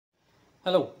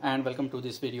Hello and welcome to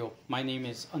this video. My name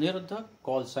is Aniruddha,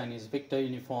 call sign is Victor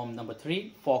Uniform number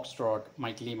 3, Foxtrot,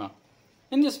 Mike Lima.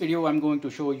 In this video, I'm going to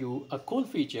show you a cool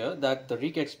feature that the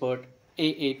Rigexpert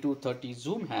AA-230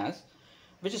 Zoom has,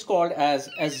 which is called as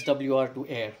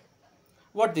SWR2AIR.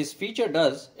 What this feature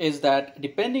does is that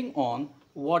depending on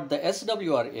what the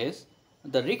SWR is,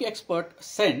 the Rigexpert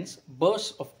sends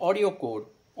bursts of audio code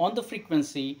on the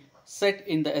frequency set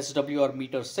in the SWR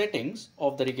meter settings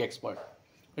of the Rigexpert.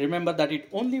 Remember that it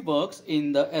only works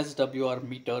in the SWR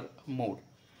meter mode.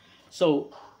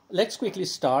 So let's quickly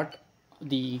start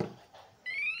the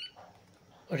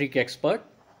Rigexpert.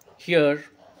 Here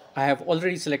I have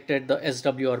already selected the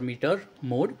SWR meter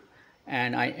mode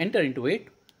and I enter into it.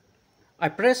 I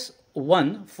press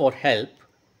 1 for help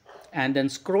and then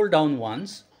scroll down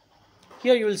once.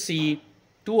 Here you will see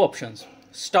two options: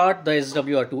 start the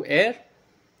SWR to air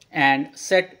and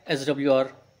set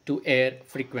SWR to air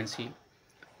frequency.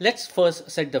 Let's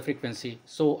first set the frequency.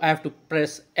 So I have to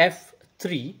press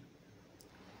F3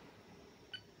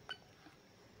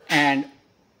 and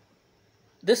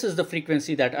this is the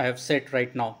frequency that I have set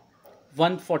right now,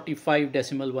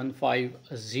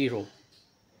 145.150.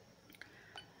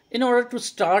 In order to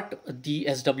start the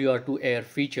SWR2AIR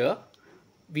feature,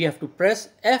 we have to press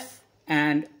F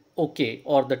and OK,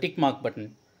 or the tick mark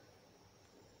button.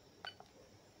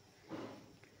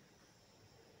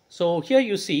 So here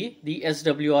you see the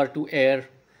SWR2AIR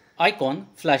icon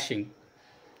flashing.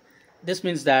 This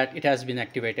means that it has been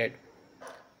activated.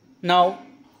 Now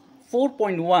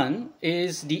 4.1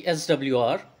 is the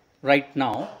SWR right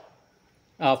now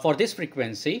for this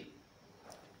frequency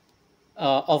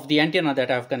of the antenna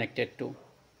that I have connected to.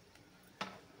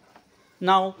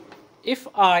 Now if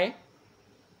I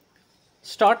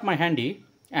start my handy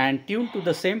and tune to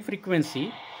the same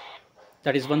frequency,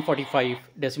 that is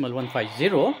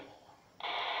 145.150,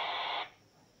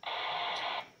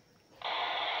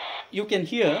 you can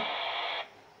hear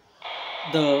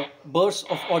the burst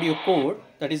of audio code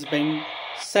that is being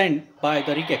sent by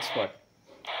the Rigexpert.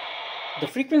 The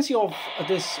frequency of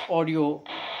this audio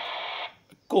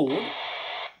code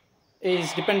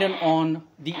is dependent on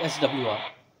the SWR.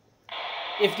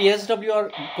 If the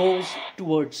SWR goes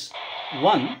towards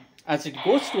 1, as it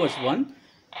goes towards 1,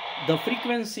 the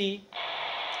frequency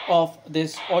of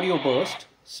this audio burst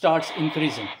starts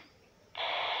increasing.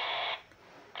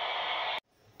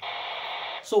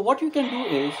 So what you can do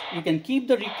is you can keep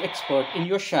the Rigexpert in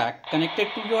your shack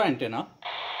connected to your antenna,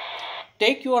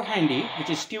 take your handy which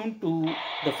is tuned to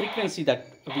the frequency that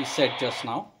we set just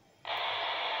now,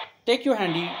 take your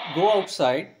handy, go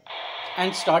outside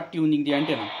and start tuning the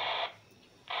antenna.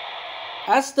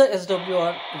 As the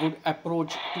SWR would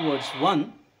approach towards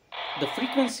 1, the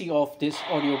frequency of this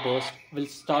audio burst will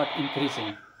start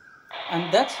increasing,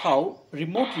 and that's how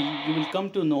remotely you will come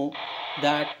to know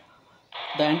that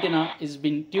the antenna is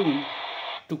being tuned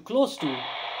to close to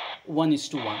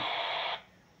 1:1.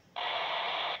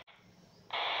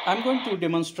 I'm going to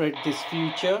demonstrate this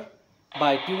feature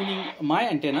by tuning my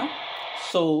antenna,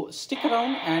 so stick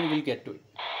around and we'll get to it.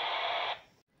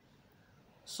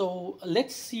 So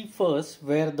let's see first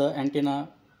where the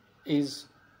antenna is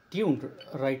tuned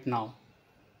right now.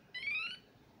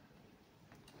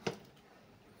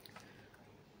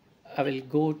 I will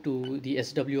go to the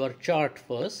SWR chart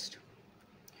first.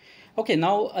 Okay,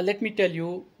 now let me tell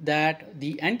you that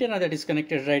the antenna that is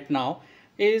connected right now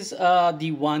is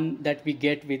the one that we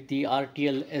get with the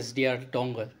RTL SDR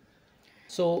dongle.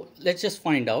 So let's just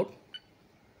find out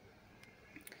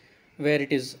where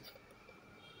it is.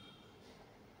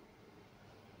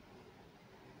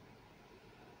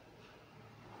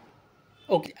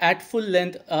 Okay, at full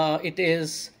length it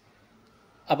is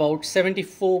about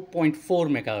 74.4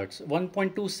 megahertz,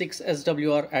 1.26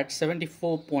 SWR at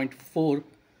 74.4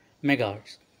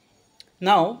 megahertz.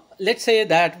 Now let's say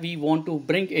that we want to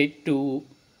bring it to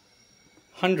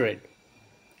 100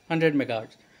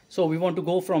 megahertz. So we want to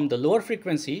go from the lower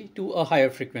frequency to a higher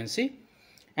frequency,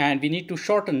 and we need to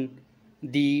shorten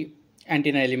the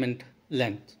antenna element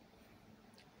length.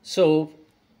 So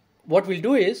what we'll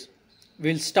do is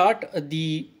we'll start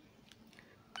the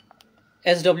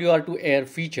SWR2AIR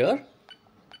feature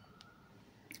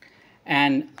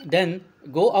and then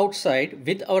go outside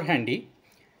with our handy,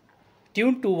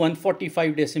 tune to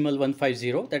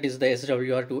 145.150, that is the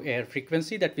SWR2AIR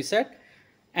frequency that we set,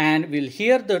 and we'll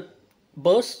hear the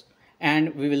burst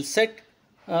and we will set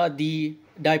the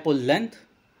dipole length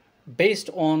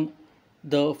based on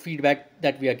the feedback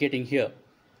that we are getting here.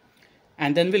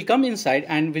 And then we'll come inside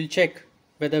and we'll check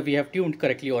whether we have tuned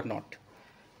correctly or not.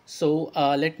 So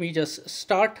let me just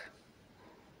start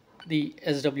the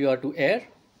SWR2AIR.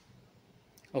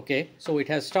 Okay, so it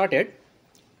has started.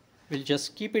 we'll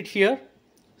just keep it here,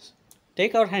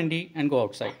 take our handy and go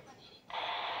outside.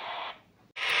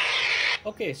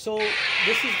 Okay, so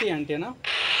this is the antenna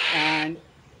and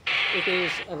it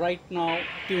is right now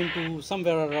tuned to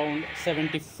somewhere around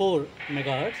 74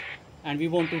 megahertz and we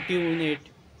want to tune it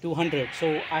to 100.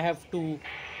 So I have to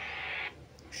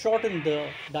shorten the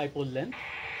dipole length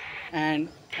and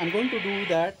I'm going to do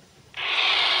that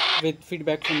with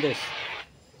feedback from this.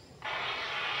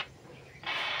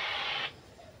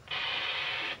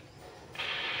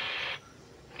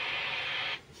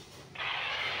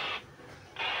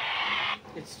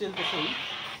 It's still the same.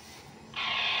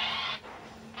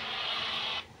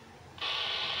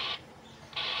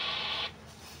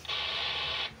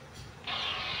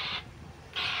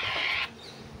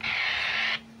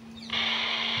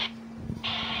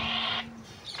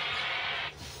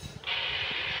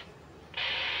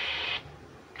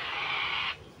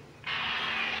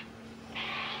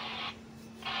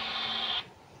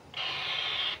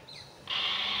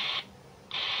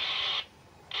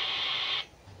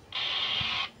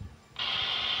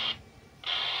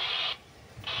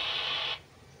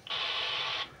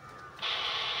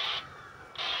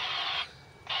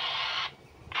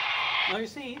 Now you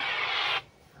see,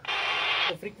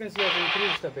 the frequency has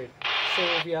increased a bit. So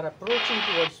we are approaching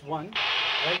towards 1.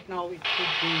 Right now it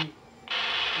could be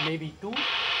maybe 2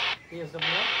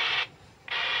 SWR.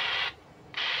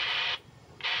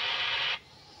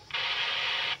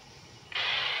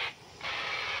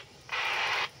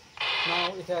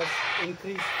 Now it has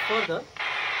increased further.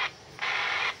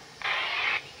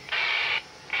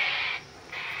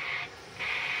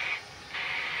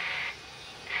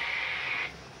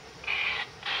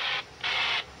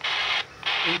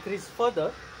 Increase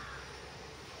further.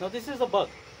 Now this is a bug.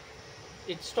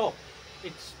 It stopped.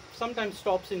 It sometimes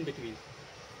stops in between.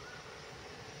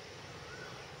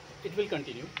 It will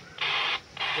continue.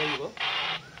 There you go.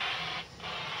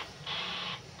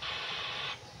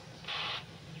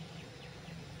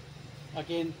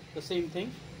 Again the same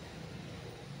thing.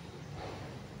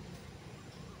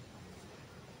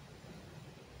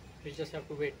 We just have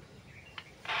to wait.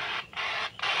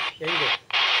 There you go.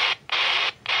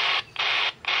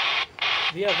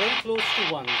 We are very close to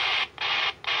 1.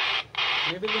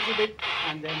 Maybe a little bit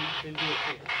and then we'll be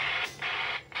okay.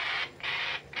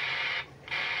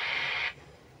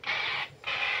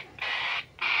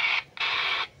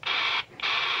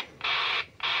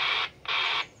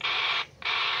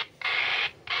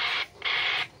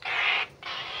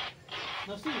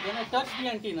 Now see, when I touch the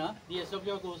antenna, the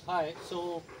SWR goes high.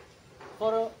 So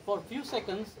for a few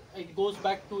seconds it goes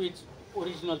back to its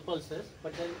original pulses,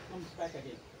 but then it comes back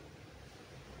again.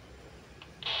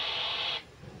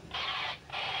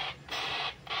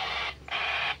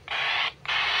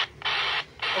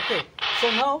 Okay,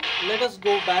 so now let us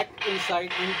go back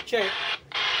inside and check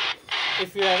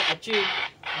if we have achieved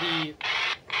the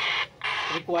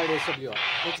required SWR.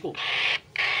 Let's go.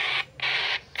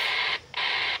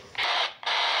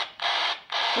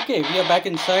 Okay, we are back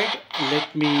inside.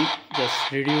 Let me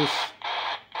just reduce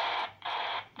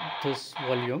this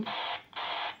volume.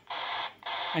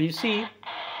 And you see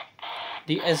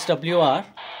the SWR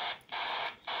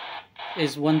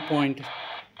is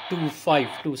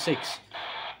 1.2526.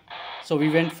 So we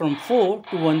went from 4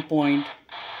 to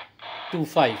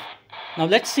 1.25. Now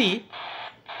let's see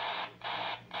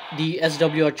the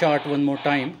SWR chart one more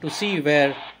time to see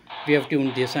where we have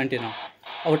tuned this antenna.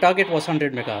 Our target was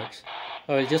 100 megahertz.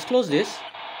 I will just close this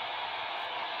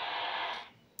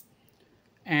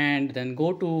and then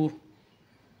go to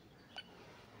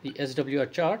the SWR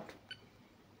chart.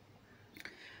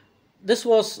 This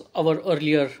was our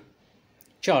earlier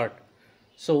chart.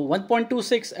 So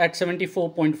 1.26 at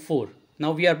 74.4.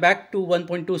 Now we are back to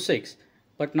 1.26.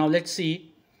 But now let's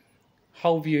see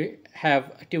how we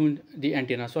have tuned the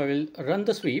antenna. So I will run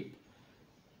the sweep.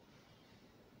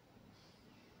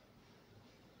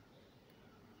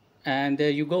 And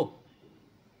there you go.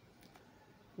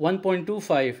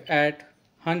 1.25 at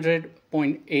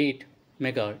 100.8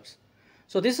 megahertz.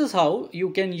 So this is how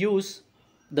you can use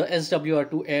the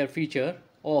SWR2AIR feature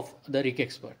of the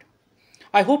Rigexpert.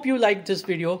 I hope you liked this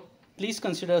video. Please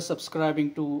consider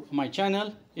subscribing to my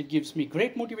channel. It gives me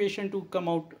great motivation to come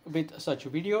out with such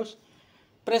videos.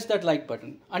 Press that like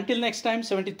button. Until next time,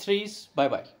 73s. Bye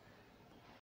bye.